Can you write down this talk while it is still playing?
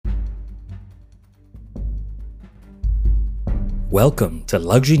Welcome to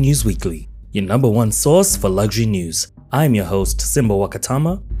Luxury News Weekly, your number one source for luxury news. I'm your host, Simba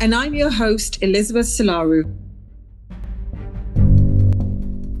Wakatama. And I'm your host, Elizabeth Solaru.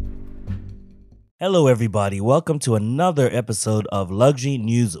 Hello, everybody. Welcome to another episode of Luxury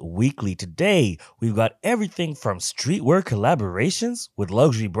News Weekly. Today, we've got everything from streetwear collaborations with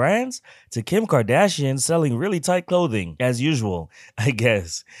luxury brands to Kim Kardashian selling really tight clothing, as usual, I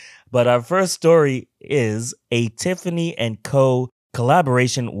guess. But our first story is a Tiffany & Co.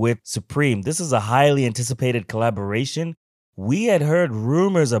 collaboration with Supreme. This is a highly anticipated collaboration. We had heard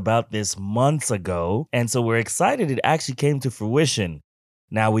rumors about this months ago, and so we're excited it actually came to fruition.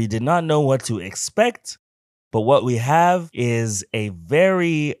 Now, we did not know what to expect, but what we have is a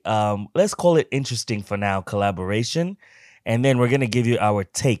very, let's call it interesting for now, collaboration. And then we're going to give you our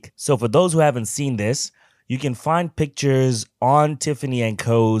take. So for those who haven't seen this, you can find pictures on Tiffany &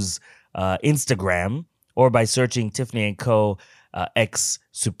 Co.'s Instagram or by searching Tiffany & Co. X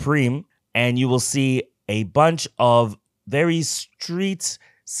Supreme, and you will see a bunch of very street,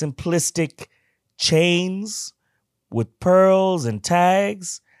 simplistic chains with pearls and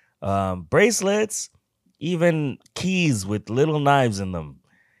tags, bracelets, even keys with little knives in them.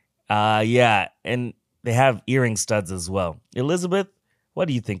 And they have earring studs as well. Elizabeth, what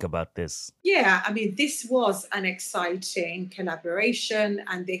do you think about this? Yeah, I mean, this was an exciting collaboration,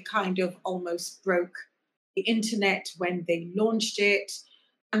 and they kind of almost broke the internet when they launched it.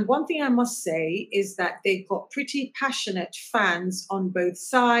 And one thing I must say is that they've got pretty passionate fans on both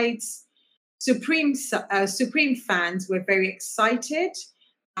sides. Supreme fans were very excited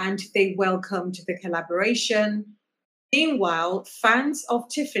and they welcomed the collaboration. Meanwhile, fans of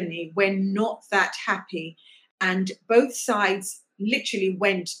Tiffany were not that happy, and both sides literally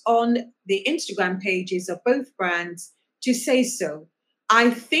went on the Instagram pages of both brands to say so. I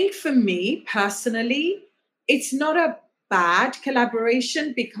think for me personally, it's not a bad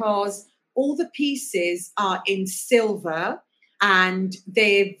collaboration because all the pieces are in silver and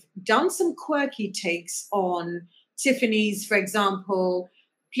they've done some quirky takes on Tiffany's, for example,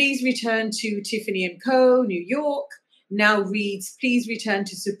 please return to Tiffany & Co. New York now reads, please return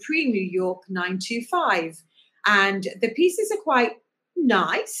to Supreme New York 925. And the pieces are quite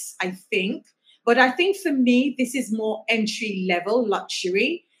nice, I think. But I think for me, this is more entry level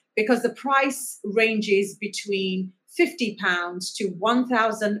luxury because the price ranges between £50 to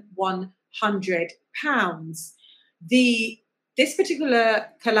 £1,100. This particular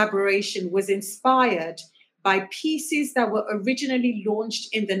collaboration was inspired by pieces that were originally launched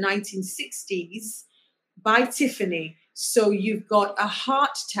in the 1960s by Tiffany. So you've got a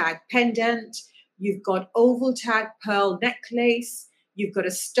heart tag pendant, you've got oval tag pearl necklace, you've got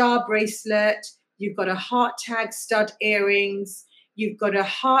a star bracelet, you've got a heart tag stud earrings, you've got a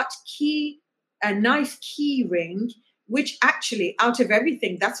heart key, a knife key ring, which actually, out of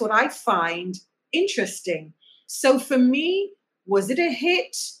everything, that's what I find interesting. So for me, was it a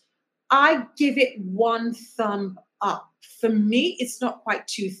hit? I give it one thumb up. For me, it's not quite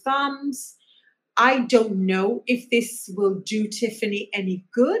two thumbs. I don't know if this will do Tiffany any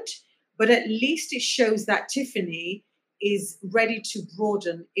good, but at least it shows that Tiffany is ready to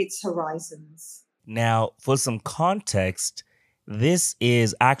broaden its horizons. Now, for some context, this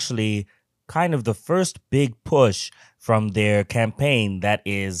is actually kind of the first big push from their campaign that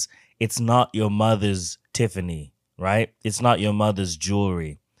is, it's not your mother's Tiffany, right? It's not your mother's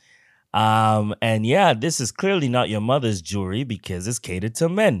jewelry. And yeah, this is clearly not your mother's jewelry because it's catered to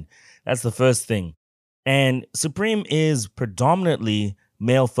men. That's the first thing. And Supreme is predominantly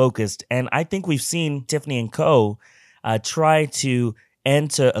male focused. And I think we've seen Tiffany & Co. Try to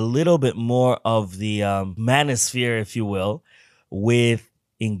enter a little bit more of the manosphere, if you will, with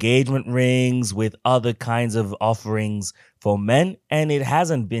engagement rings, with other kinds of offerings for men. And it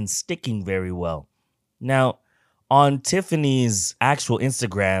hasn't been sticking very well. Now, on Tiffany's actual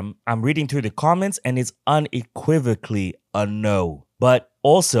Instagram, I'm reading through the comments and it's unequivocally a no. But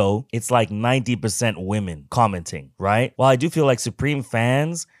also, it's like 90% women commenting, right? While I do feel like Supreme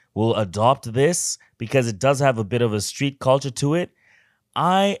fans will adopt this because it does have a bit of a street culture to it,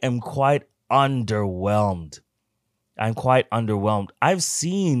 I am quite underwhelmed. I've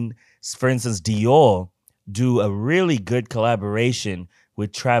seen, for instance, Dior do a really good collaboration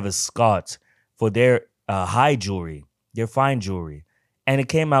with Travis Scott for their high jewelry, their fine jewelry. And it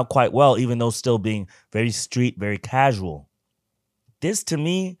came out quite well, even though still being very street, very casual. This, to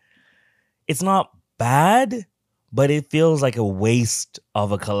me, it's not bad, but it feels like a waste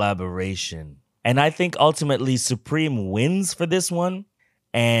of a collaboration. And I think ultimately Supreme wins for this one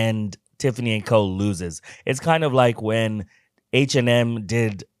and Tiffany & Co. loses. It's kind of like when H&M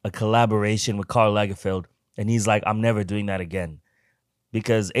did a collaboration with Karl Lagerfeld and he's like, I'm never doing that again.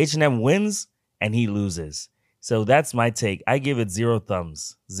 because H&M wins and he loses. So that's my take. I give it 0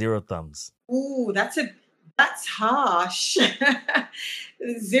 thumbs. 0 thumbs. Ooh, that's harsh.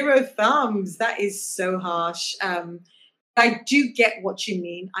 0 thumbs. That is so harsh. I do get what you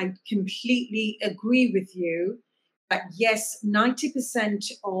mean. I completely agree with you that yes,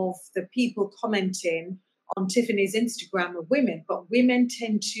 90% of the people commenting on Tiffany's Instagram are women, but women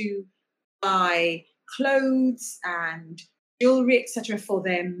tend to buy clothes and jewelry, etc., for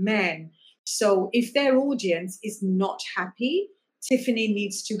their men. So if their audience is not happy, Tiffany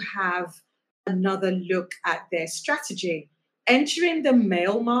needs to have another look at their strategy. Entering the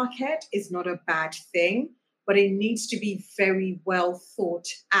male market is not a bad thing, but it needs to be very well thought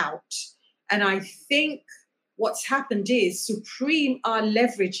out. And I think what's happened is Supreme are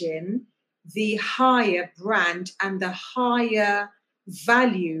leveraging the higher brand and the higher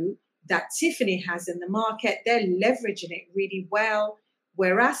value that Tiffany has in the market. They're leveraging it really well.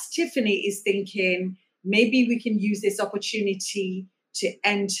 Whereas Tiffany is thinking, maybe we can use this opportunity to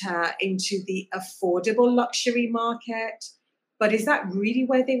enter into the affordable luxury market. But is that really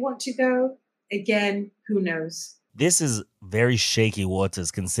where they want to go? Again, who knows? This is very shaky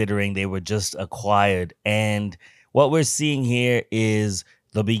waters considering they were just acquired. And what we're seeing here is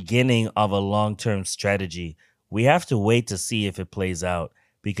the beginning of a long-term strategy. We have to wait to see if it plays out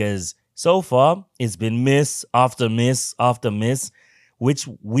because so far it's been miss after miss after miss, which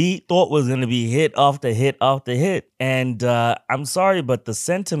we thought was going to be hit after hit after hit. And I'm sorry, but the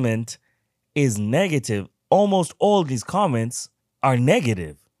sentiment is negative. Almost all these comments are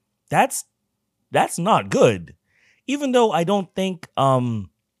negative. That's not good. Even though I don't think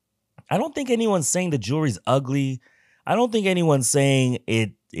anyone's saying the jewelry's ugly. I don't think anyone's saying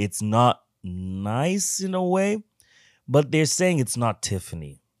it's not nice in a way, but they're saying it's not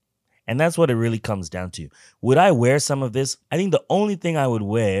Tiffany. And that's what it really comes down to. Would I wear some of this? I think the only thing I would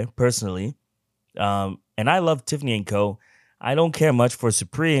wear personally, and I love Tiffany & Co. I don't care much for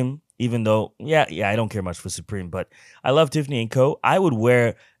Supreme, even though, yeah, I don't care much for Supreme, but I love Tiffany & Co. I would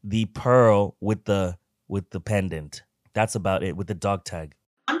wear the pearl with the pendant. That's about it, with the dog tag.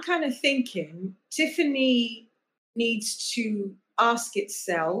 I'm kind of thinking Tiffany needs to ask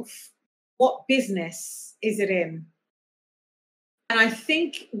itself, what business is it in? And I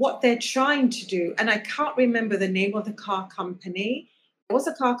think what they're trying to do, and I can't remember the name of the car company, there was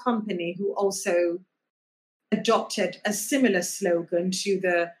a car company who also adopted a similar slogan to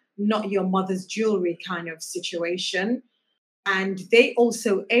the not your mother's jewelry kind of situation. And they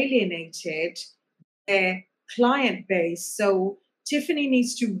also alienated their client base. So Tiffany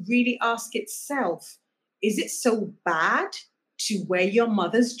needs to really ask itself, is it so bad to wear your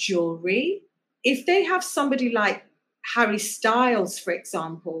mother's jewelry? If they have somebody like Harry Styles, for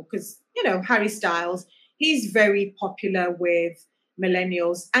example, because, Harry Styles, he's very popular with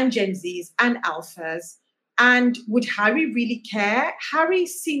millennials and Gen Zs and alphas. And would Harry really care? Harry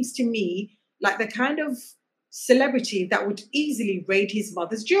seems to me like the kind of celebrity that would easily raid his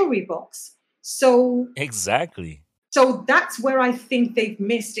mother's jewelry box. So Exactly. so that's where I think they've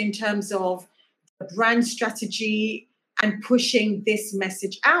missed in terms of the brand strategy and pushing this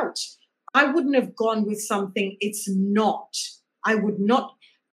message out. I wouldn't have gone with something it's not. I would not,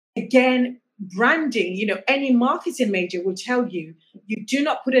 again, branding, any marketing major will tell you, you do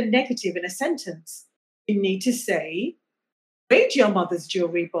not put a negative in a sentence. You need to say, raid your mother's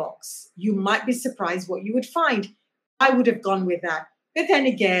jewelry box. You might be surprised what you would find. I would have gone with that. But then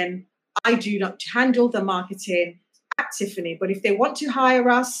again, I do not handle the marketing at Tiffany. But if they want to hire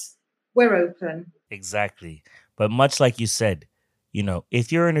us, we're open. Exactly. But much like you said,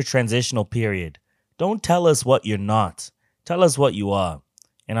 if you're in a transitional period, don't tell us what you're not. Tell us what you are.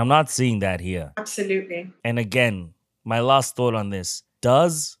 And I'm not seeing that here. Absolutely. And again, my last thought on this,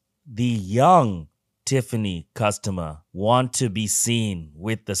 does the young Tiffany customer want to be seen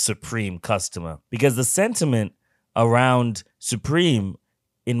with the Supreme customer? Because the sentiment around Supreme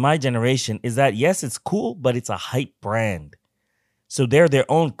in my generation is that, yes, it's cool, but it's a hype brand. So they're their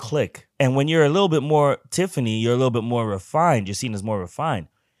own clique. And when you're a little bit more Tiffany, you're a little bit more refined. You're seen as more refined.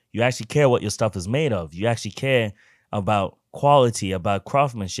 You actually care what your stuff is made of. You actually care about quality, about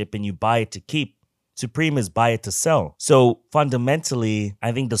craftsmanship, and you buy it to keep. Supreme is buy it to sell. So fundamentally,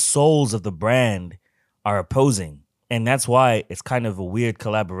 I think the souls of the brand are opposing. And that's why it's kind of a weird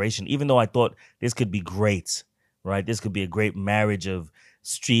collaboration, even though I thought this could be great, right? This could be a great marriage of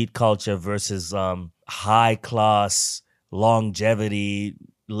street culture versus high class longevity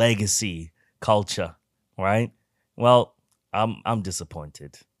legacy culture, right? Well, I'm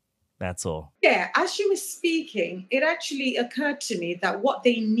disappointed. That's all. Yeah, as you were speaking, it actually occurred to me that what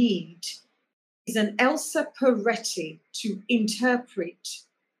they need is an Elsa Peretti to interpret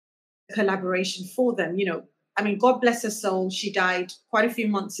the collaboration for them. I mean, God bless her soul. She died quite a few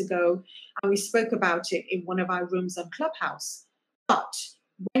months ago, and we spoke about it in one of our rooms on Clubhouse. But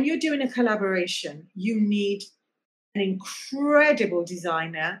when you're doing a collaboration, you need an incredible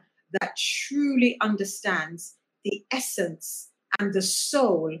designer that truly understands the essence and the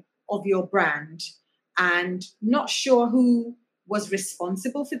soul of your brand. And not sure who was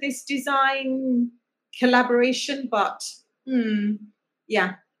responsible for this design collaboration, but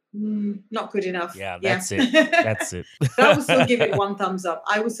yeah, not good enough. Yeah, Yeah. that's it. That's it. But I will still give it one thumbs up.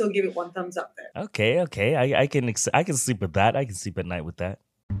 I will still give it one thumbs up there. Okay. I can sleep with that. I can sleep at night with that.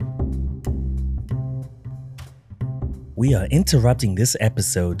 We are interrupting this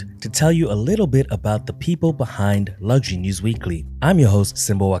episode to tell you a little bit about the people behind Luxury News Weekly. I'm your host,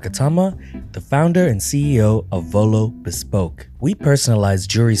 Simba Wakatama, the founder and CEO of Volo Bespoke. We personalize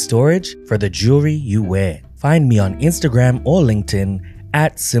jewelry storage for the jewelry you wear. Find me on Instagram or LinkedIn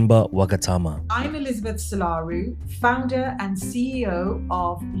at Simba Wakatama. I'm Elizabeth Solaru, founder and CEO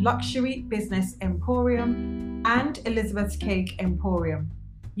of Luxury Business Emporium and Elizabeth's Cake Emporium.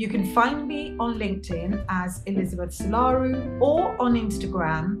 You can find me on LinkedIn as Elizabeth Solaru or on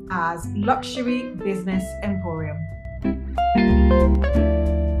Instagram as Luxury Business Emporium.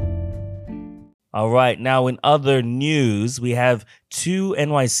 All right, now in other news, we have two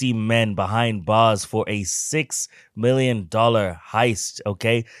NYC men behind bars for a $6 million heist,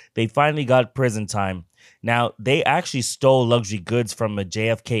 okay? They finally got prison time. Now, they actually stole luxury goods from a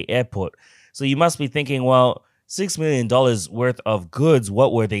JFK airport. So you must be thinking, well, $6 million worth of goods,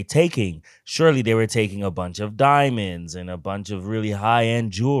 what were they taking? Surely they were taking a bunch of diamonds and a bunch of really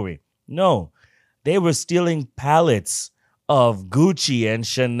high-end jewelry. No, they were stealing pallets of Gucci and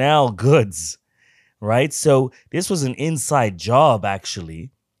Chanel goods, right? So this was an inside job,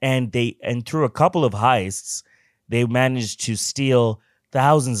 actually. And through a couple of heists, they managed to steal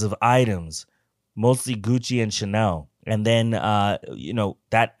thousands of items, mostly Gucci and Chanel. And then,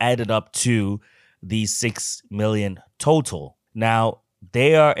 that added up to the 6 million total. Now,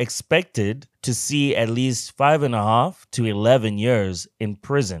 they are expected to see at least 5.5 to 11 years in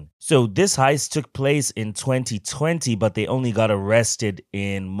prison. So this heist took place in 2020, but they only got arrested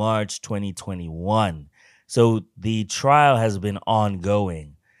in March 2021. So the trial has been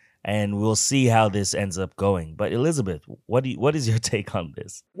ongoing, and we'll see how this ends up going. But Elizabeth, what is your take on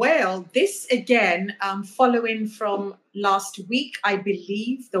this? Well, this again, following from last week, I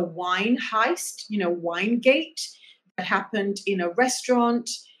believe the wine heist, Winegate, that happened in a restaurant.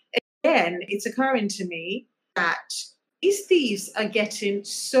 Again, it's occurring to me that these thieves are getting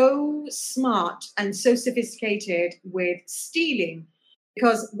so smart and so sophisticated with stealing,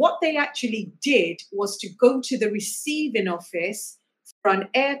 because what they actually did was to go to the receiving office for an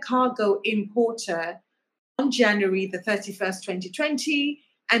air cargo importer on January the 31st, 2020,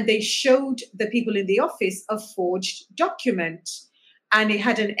 and they showed the people in the office a forged document. And it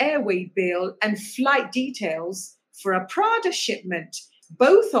had an airway bill and flight details for a Prada shipment.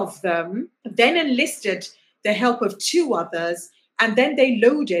 Both of them then enlisted the help of two others, and then they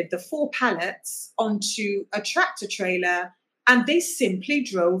loaded the 4 pallets onto a tractor trailer, and they simply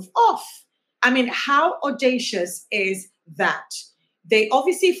drove off. I mean, how audacious is that? They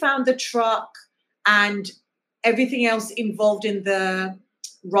obviously found the truck and everything else involved in the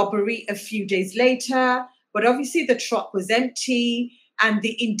robbery a few days later, but obviously the truck was empty, and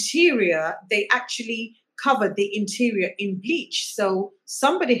the interior, they actually covered the interior in bleach. So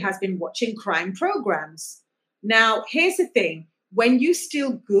somebody has been watching crime programs. Now, here's the thing. When you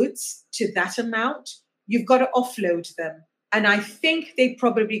steal goods to that amount, you've got to offload them. And I think they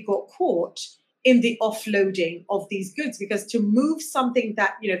probably got caught in the offloading of these goods, because to move something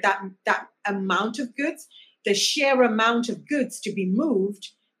that, that amount of goods, the sheer amount of goods to be moved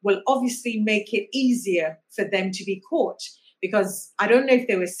will obviously make it easier for them to be caught. Because I don't know if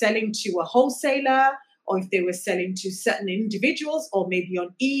they were selling to a wholesaler or if they were selling to certain individuals or maybe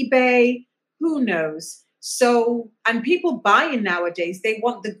on eBay, who knows? So, and people buying nowadays, they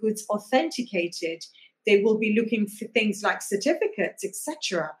want the goods authenticated. They will be looking for things like certificates,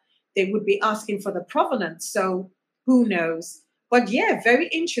 etc. They would be asking for the provenance. So who knows? But yeah, very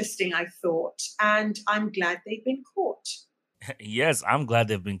interesting, I thought. And I'm glad they've been caught. Yes, I'm glad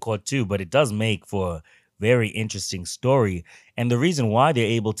they've been caught too, but it does make for a very interesting story. And the reason why they're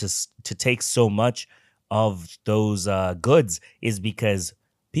able to take so much of those goods is because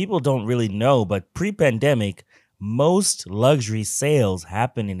people don't really know, but pre-pandemic, most luxury sales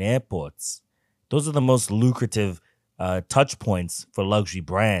happen in airports. Those are the most lucrative touch points for luxury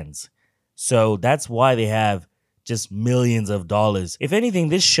brands. So that's why they have just millions of dollars. If anything,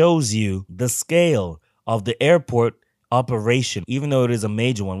 this shows you the scale of the airport operation, even though it is a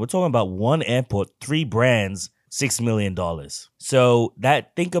major one. We're talking about one airport, 3 brands, $6 million. So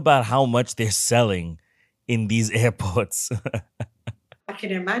think about how much they're selling in these airports. I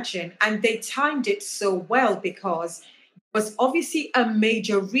can imagine. And they timed it so well because there was obviously a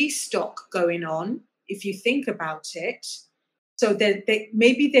major restock going on, if you think about it. So that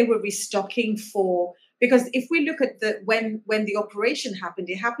maybe they were restocking for, because if we look at the when the operation happened,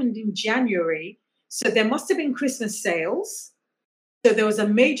 it happened in January. So there must have been Christmas sales. So there was a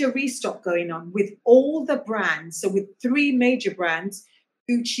major restock going on with all the brands. So with 3 major brands,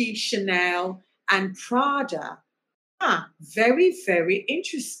 Gucci, Chanel, and Prada. Very, very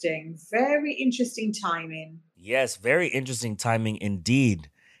interesting. Very interesting timing. Yes, very interesting timing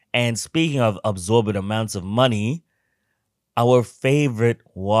indeed. And speaking of absorbent amounts of money, our favorite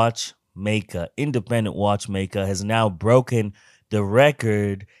watchmaker, independent watchmaker, has now broken the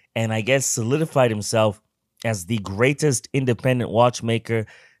record and I guess solidified himself as the greatest independent watchmaker,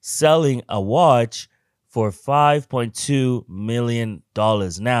 selling a watch for $5.2 million.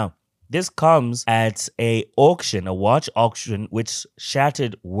 Now, this comes at a watch auction, which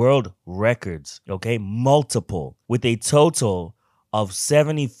shattered world records, okay? Multiple, with a total of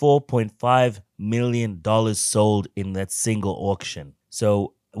 $74.5 million sold in that single auction.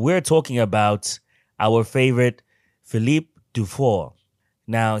 So we're talking about our favorite Philippe Dufour.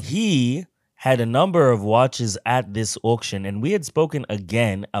 Now, he had a number of watches at this auction, and we had spoken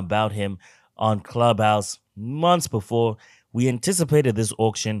again about him on Clubhouse months before. We anticipated this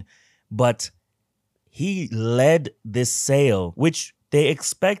auction, but he led this sale, which they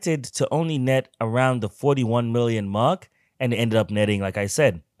expected to only net around the 41 million mark, and it ended up netting, like I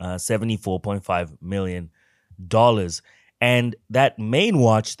said, $74.5 million. And that main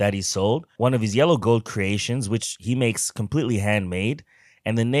watch that he sold, one of his yellow gold creations, which he makes completely handmade,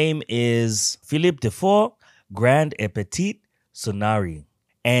 and the name is Philippe Dufour Grand et Petit Sonnerie.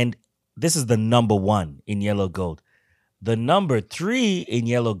 And this is the number 1 in yellow gold. The number 3 in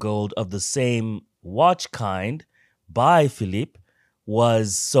yellow gold of the same watch kind by Philippe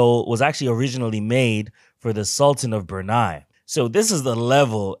was actually originally made for the Sultan of Brunei. So this is the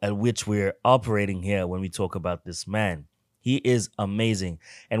level at which we're operating here when we talk about this man. He is amazing.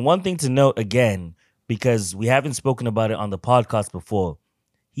 And one thing to note again, because we haven't spoken about it on the podcast before,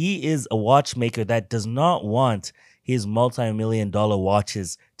 he is a watchmaker that does not want his multi-million-dollar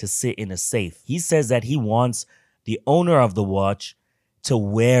watches to sit in a safe. He says that he wants the owner of the watch to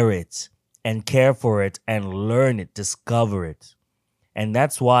wear it and care for it and learn it, discover it. And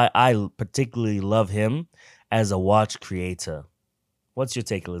that's why I particularly love him as a watch creator. What's your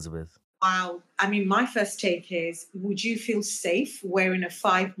take, Elizabeth? Wow. I mean, my first take is, would you feel safe wearing a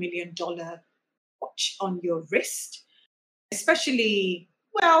 $5 million watch on your wrist? Especially,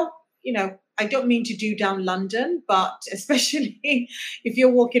 well, I don't mean to do down London, but especially if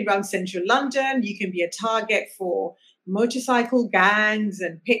you're walking around central London, you can be a target for motorcycle gangs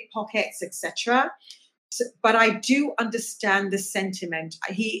and pickpockets, etc. But I do understand the sentiment.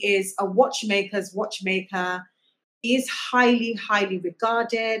 He is a watchmaker's watchmaker. He is highly, highly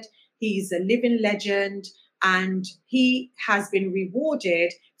regarded. He's a living legend, and he has been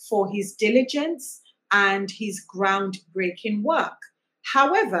rewarded for his diligence and his groundbreaking work.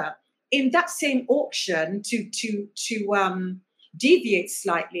 However, in that same auction, to deviate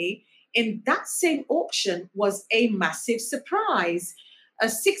slightly, in that same auction was a massive surprise. A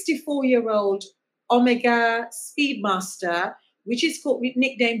 64-year-old Omega Speedmaster, which is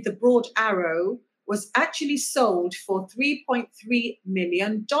nicknamed the Broad Arrow, was actually sold for $3.3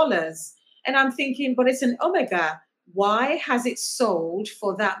 million. And I'm thinking, but it's an Omega. Why has it sold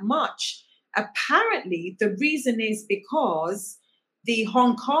for that much? Apparently, the reason is because the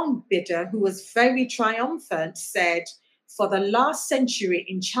Hong Kong bidder, who was very triumphant, said for the last century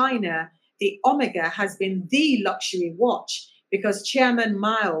in China, the Omega has been the luxury watch because Chairman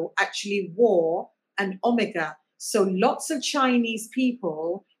Mao actually wore an Omega. So lots of Chinese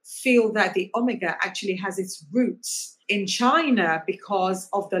people feel that the Omega actually has its roots in China because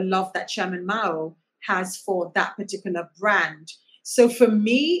of the love that Chairman Mao has for that particular brand. So for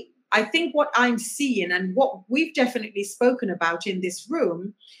me, I think what I'm seeing and what we've definitely spoken about in this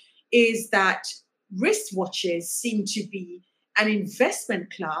room is that wristwatches seem to be an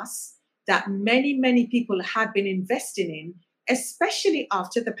investment class that many, many people have been investing in, especially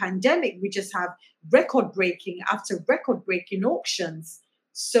after the pandemic. We just have record-breaking after record-breaking auctions.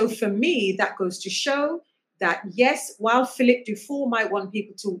 So for me, that goes to show that, yes, while Philippe Dufour might want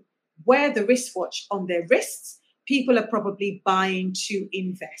people to wear the wristwatch on their wrists, people are probably buying to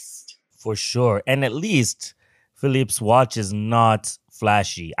invest. For sure. And at least Philippe's watch is not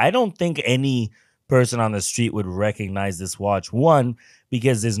flashy. I don't think any person on the street would recognize this watch. One,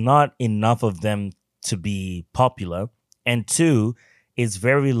 because there's not enough of them to be popular. And two, it's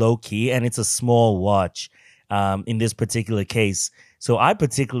very low key and it's a small watch in this particular case. So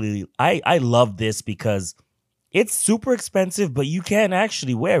I love this because it's super expensive, but you can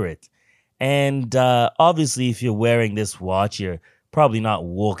actually wear it. And obviously, if you're wearing this watch, you're probably not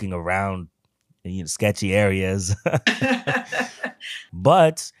walking around sketchy areas.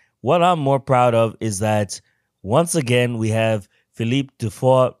 But what I'm more proud of is that once again, we have Philippe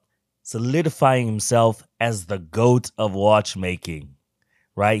Dufour solidifying himself as the GOAT of watchmaking,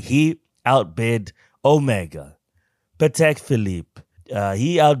 right? He outbid Omega, Patek Philippe.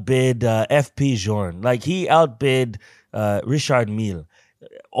 He outbid FP Journe. Like, he outbid Richard Mille.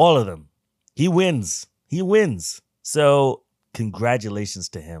 All of them. He wins. He wins. So congratulations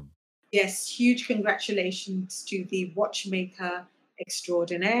to him. Yes, huge congratulations to the watchmaker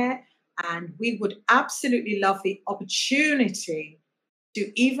extraordinaire. And we would absolutely love the opportunity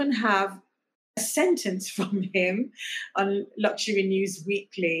to even have a sentence from him on Luxury News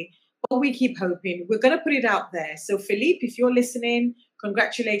Weekly. But we keep hoping. We're going to put it out there. So, Philippe, if you're listening,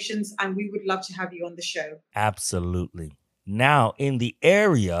 congratulations. And we would love to have you on the show. Absolutely. Now, in the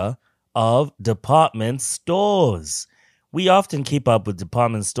area of department stores, we often keep up with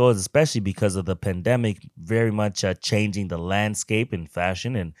department stores, especially because of the pandemic, very much changing the landscape in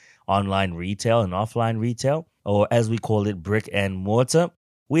fashion and online retail and offline retail, or as we call it, brick and mortar.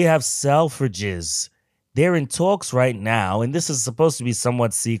 We have Selfridges. They're in talks right now, and this is supposed to be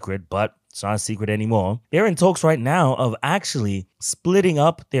somewhat secret, but it's not a secret anymore. They're in talks right now of actually splitting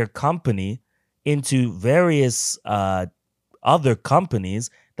up their company into various other companies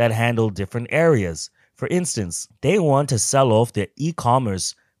that handle different areas. For instance, they want to sell off their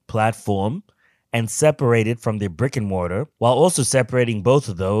e-commerce platform and separate it from their brick and mortar, while also separating both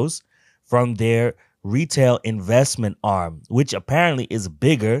of those from their retail investment arm, which apparently is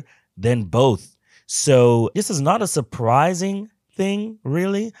bigger than both. So this is not a surprising thing,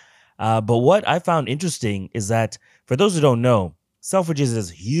 really. But what I found interesting is that, for those who don't know, Selfridges is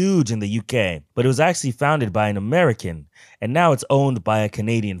huge in the UK, but it was actually founded by an American, and now it's owned by a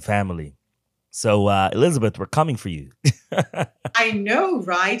Canadian family. So, Elizabeth, we're coming for you. I know,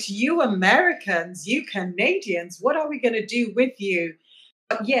 right? You Americans, you Canadians, what are we going to do with you?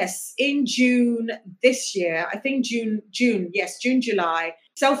 But yes, in June this year, I think June, July,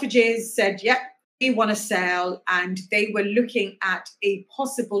 Selfridges said, yep, we want to sell. And they were looking at a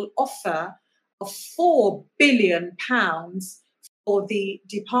possible offer of £4 billion for the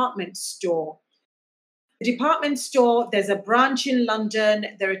department store. The department store, there's a branch in London.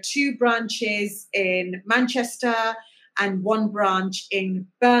 There are 2 branches in Manchester and 1 branch in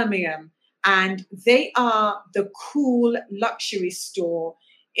Birmingham. And they are the cool luxury store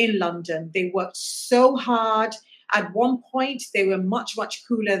in London. They worked so hard. At one point, they were much, much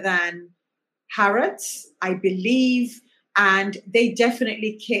cooler than Harrods, I believe. And they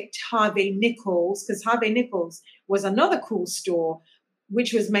definitely kicked Harvey Nichols, because Harvey Nichols was another cool store,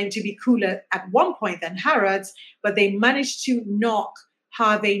 which was meant to be cooler at one point than Harrods, but they managed to knock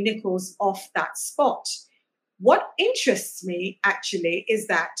Harvey Nichols off that spot. What interests me actually is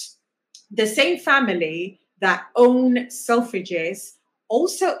that the same family that own Selfridges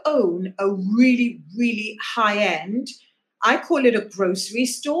also own a really, really high end, I call it a grocery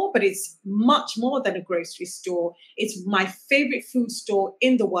store, but it's much more than a grocery store. It's my favorite food store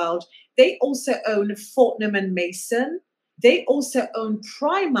in the world. They also own Fortnum and Mason. They also own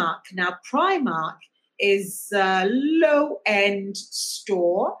Primark. Now, Primark is a low-end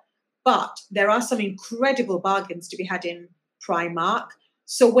store, but there are some incredible bargains to be had in Primark.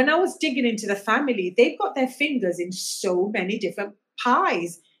 So when I was digging into the family, they've got their fingers in so many different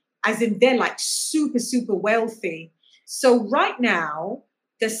pies, as in they're like super, super wealthy. So right now,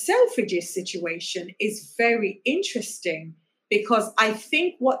 the Selfridges situation is very interesting because I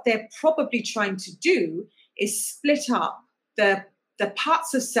think what they're probably trying to do is split up the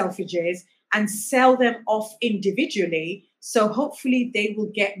parts of Selfridges and sell them off individually. So hopefully they will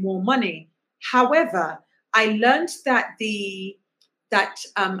get more money. However, I learned that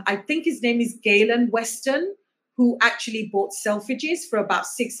I think his name is Galen Weston, who actually bought Selfridges for about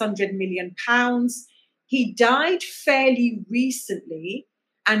 £600 million. He died fairly recently,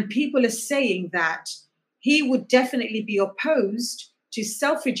 and people are saying that he would definitely be opposed to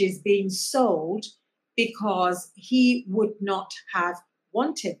Selfridges being sold because he would not have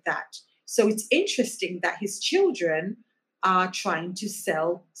wanted that. So it's interesting that his children are trying to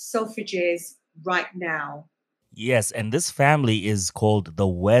sell Selfridges right now. Yes, and this family is called the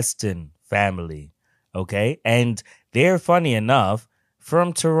Weston family. Okay. And they're, funny enough,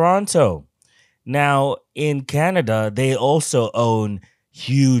 from Toronto. Now, in Canada, they also own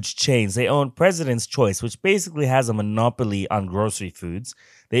huge chains. They own President's Choice, which basically has a monopoly on grocery foods.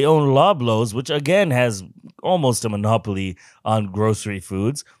 They own Loblaws, which again has almost a monopoly on grocery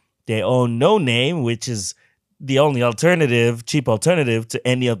foods. They own No Name, which is the only alternative, cheap alternative to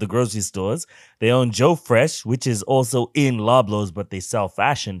any of the grocery stores. They own Joe Fresh, which is also in Loblaws, but they sell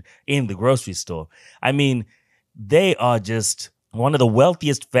fashion in the grocery store. I mean, they are just one of the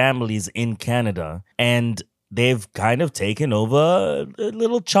wealthiest families in Canada, and they've kind of taken over a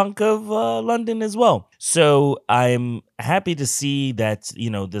little chunk of London as well. So I'm happy to see that,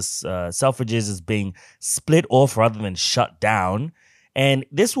 this Selfridges is being split off rather than shut down. And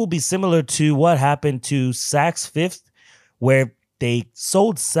this will be similar to what happened to Saks Fifth, where they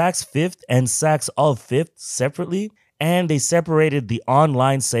sold Saks Fifth and Saks of Fifth separately, and they separated the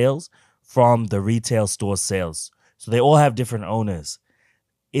online sales from the retail store sales. So they all have different owners.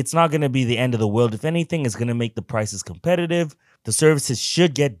 It's not going to be the end of the world. If anything, it's going to make the prices competitive. The services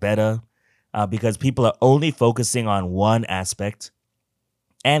should get better because people are only focusing on one aspect,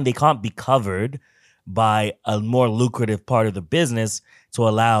 and they can't be covered by a more lucrative part of the business to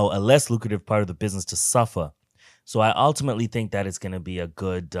allow a less lucrative part of the business to suffer. So I ultimately think that it's going to be a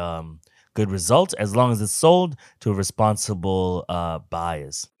good result as long as it's sold to responsible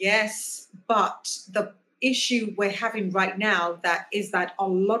buyers. Yes, but the issue we're having right now that is that a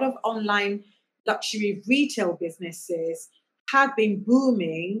lot of online luxury retail businesses have been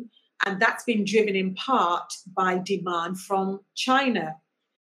booming, and that's been driven in part by demand from China.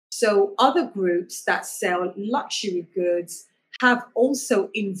 So other groups that sell luxury goods have also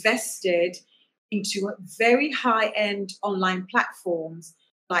invested into very high-end online platforms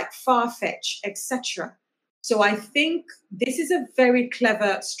like Farfetch, etc. So I think this is a very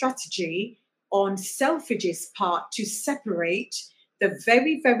clever strategy on Selfridges' part to separate the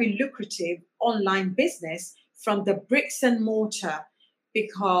very, very lucrative online business from the bricks and mortar,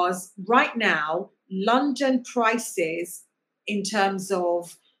 because right now London prices in terms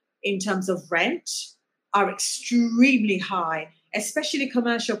of rent are extremely high, especially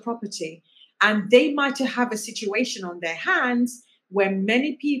commercial property. And they might have a situation on their hands where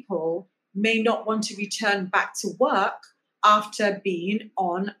many people may not want to return back to work after being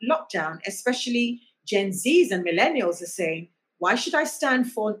on lockdown, especially Gen Zs and millennials are saying, why should I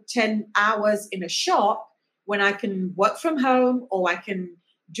stand for 10 hours in a shop when I can work from home, or I can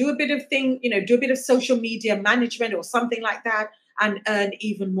do a bit of do a bit of social media management or something like that and earn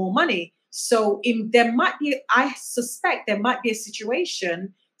even more money. So there might be, I suspect there might be a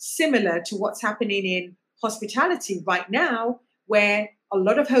situation similar to what's happening in hospitality right now, where a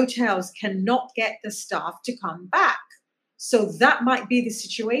lot of hotels cannot get the staff to come back. So that might be the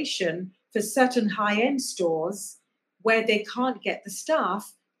situation for certain high-end stores where they can't get the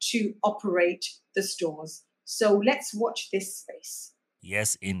staff to operate the stores. So let's watch this space.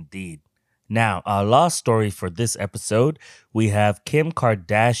 Yes, indeed. Now, our last story for this episode, we have Kim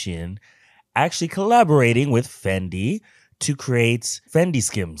Kardashian actually collaborating with Fendi to create Fendi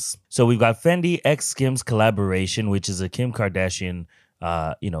Skims. So we've got Fendi X Skims collaboration, which is a Kim Kardashian,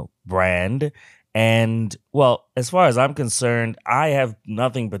 brand. And well, as far as I'm concerned, I have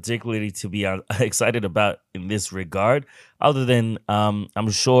nothing particularly to be excited about in this regard, other than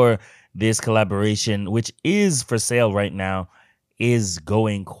I'm sure this collaboration, which is for sale right now, is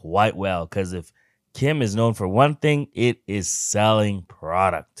going quite well. Because if Kim is known for one thing, it is selling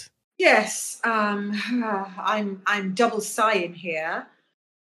product. Yes, I'm double sighing here.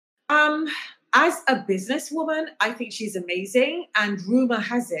 Um, as a businesswoman, I think she's amazing, and rumor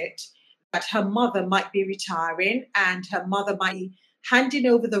has it that her mother might be retiring, and her mother might be handing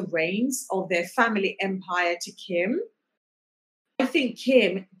over the reins of their family empire to Kim. I think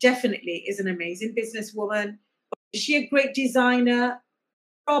Kim definitely is an amazing businesswoman. Is she a great designer?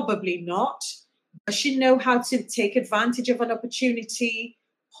 Probably not. Does she know how to take advantage of an opportunity?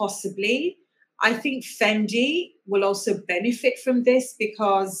 Possibly. I think Fendi will also benefit from this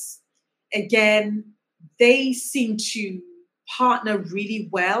because, again, they seem to partner really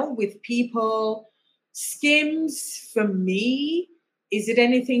well with people. Skims, for me, is it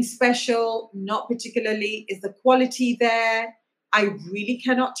anything special? Not particularly. Is the quality there? I really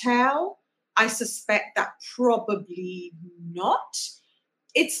cannot tell. I suspect that probably not.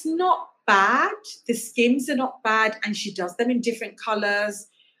 It's not bad. The skims are not bad, and she does them in different colors.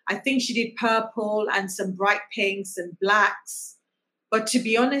 I think she did purple and some bright pinks and blacks. But to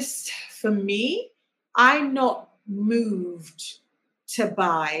be honest, for me, I'm not moved to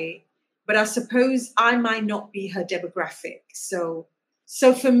buy, but I suppose I might not be her demographic. So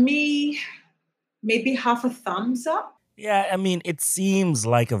for me, maybe half a thumbs up. Yeah, I mean, it seems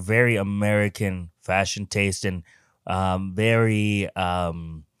like a very American fashion taste and very,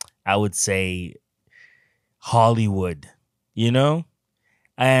 I would say, Hollywood, you know?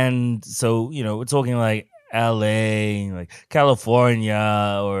 And so, we're talking like LA, like California,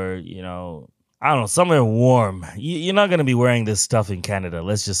 or, I don't know, somewhere warm. You're not going to be wearing this stuff in Canada.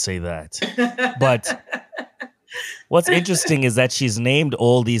 Let's just say that. But what's interesting is that she's named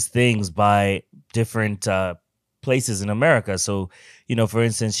all these things by different places in America. So, for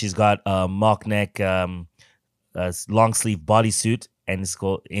instance, she's got a mock neck long sleeve bodysuit, and it's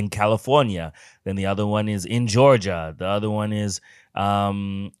called in California. Then the other one is in Georgia. The other one is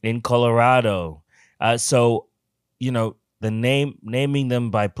in Colorado. So, the naming them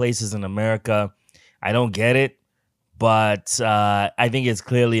by places in America, I don't get it, but I think it's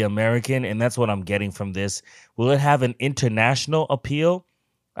clearly American, and that's what I'm getting from this. Will it have an international appeal?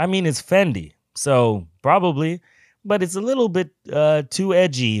 I mean, it's Fendi, so probably, but it's a little bit too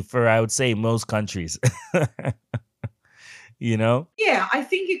edgy for, I would say, most countries. you know? Yeah, I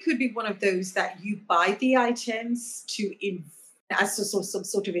think it could be one of those that you buy the items as some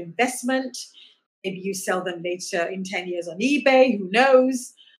sort of investment. Maybe you sell them later in 10 years on eBay, who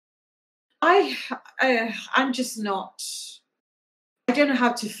knows? I, I'm just not. I don't know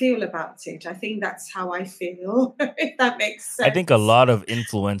how to feel about it. I think that's how I feel, if that makes I think a sense. lot of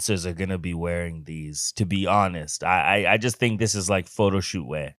influencers are gonna be wearing these, to be honest. I just think this is like photo shoot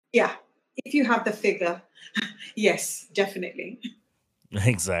wear. Yeah, if you have the figure, yes, definitely.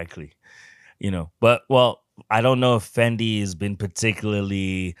 Exactly. But well, I don't know if Fendi has been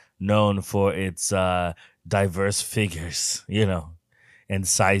particularly known for its diverse figures, and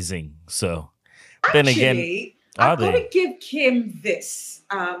sizing. So then again, Actually, are I've got they? to give Kim this.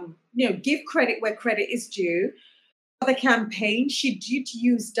 Give credit where credit is due. For the campaign, she did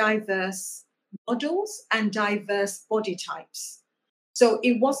use diverse models and diverse body types. So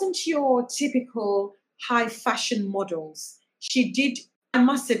it wasn't your typical high fashion models. She did, I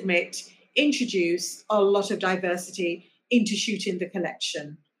must admit, introduce a lot of diversity into shooting the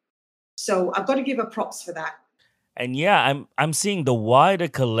collection. So I've got to give her props for that. And yeah, I'm seeing the wider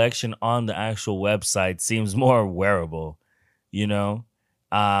collection on the actual website seems more wearable, you know?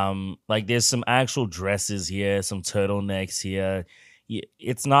 Like there's some actual dresses here, some turtlenecks here.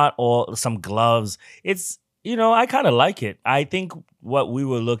 It's not all some gloves. It's I kind of like it. I think what we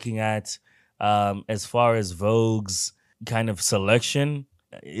were looking at as far as Vogue's kind of selection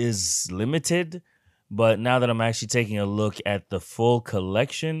is limited, but now that I'm actually taking a look at the full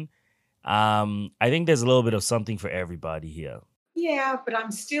collection, I think there's a little bit of something for everybody here. Yeah, but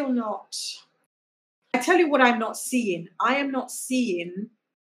I'm still not. I tell you what, I'm not seeing. I am not seeing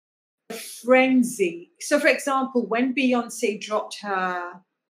the frenzy. So, for example, when Beyonce dropped her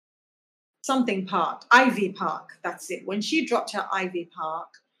something park, Ivy Park, that's it. When she dropped her Ivy Park,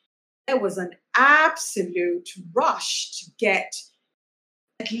 there was an absolute rush to get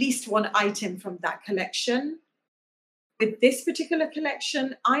at least one item from that collection. With this particular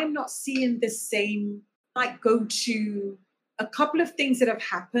collection, I am not seeing the same. Might go to a couple of things that have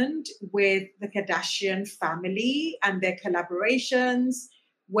happened with the Kardashian family and their collaborations,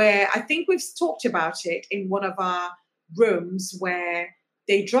 where I think we've talked about it in one of our rooms, where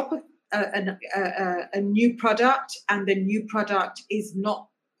they drop a new product and the new product is not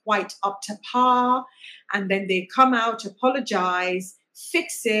quite up to par. And then they come out, apologize,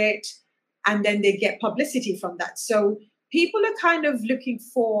 fix it, and then they get publicity from that. So people are kind of looking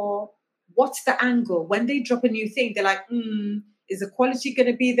for what's the angle when they drop a new thing. They're like, is the quality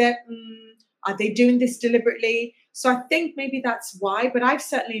going to be there? Are they doing this deliberately? So I think maybe that's why, but I've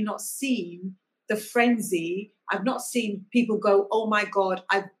certainly not seen the frenzy. I've not seen people go, oh my God,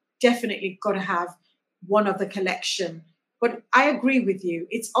 I've definitely got to have one of the collection. But I agree with you.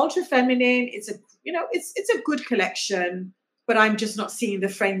 It's ultra feminine. It's a good collection, but I'm just not seeing the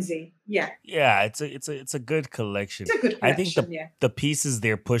frenzy. Yeah, Yeah, it's a good collection. it's a good I think collection. Yeah. the pieces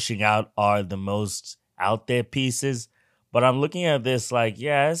they're pushing out are the most out there pieces, but I'm looking at this like,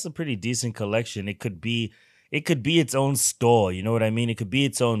 yeah, it's a pretty decent collection. It could be its own store, you know what I mean? It could be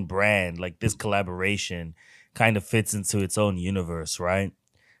its own brand. Like this collaboration kind of fits into its own universe, right?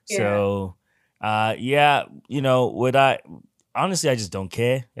 Yeah. So, yeah, would I honestly I just don't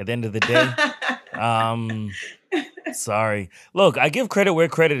care at the end of the day. Um Sorry. Look, I give credit where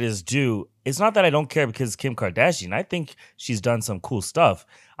credit is due. It's not that I don't care because it's Kim Kardashian. I think she's done some cool stuff.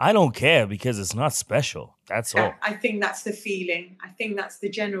 I don't care because it's not special. That's Yeah, all. I think that's the feeling. I think that's the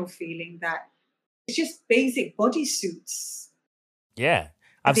general feeling that it's just basic bodysuits Yeah. at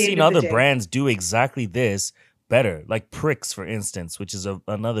I've the end seen of the other day. brands do exactly this, better. Like Pricks, for instance, which is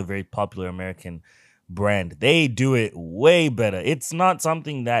another very popular American brand. They do it way better. It's not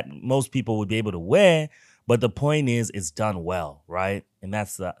something that most people would be able to wear, but the point is it's done well, right? And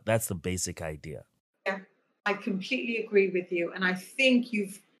that's the basic idea. Yeah, I completely agree with you, and I think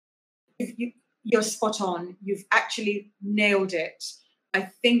you're spot on. You've actually nailed it. I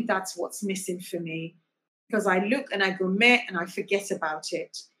think that's what's missing for me because I look and I go meh and I forget about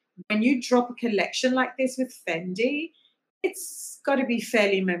it. When you drop a collection like this with Fendi, it's got to be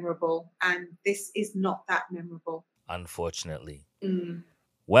fairly memorable, and this is not that memorable. Unfortunately. Mm.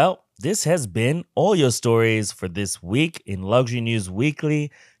 Well, this has been all your stories for this week in Luxury News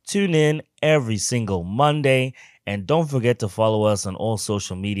Weekly. Tune in every single Monday and don't forget to follow us on all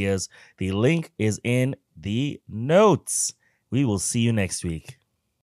social medias. The link is in the notes. We will see you next week.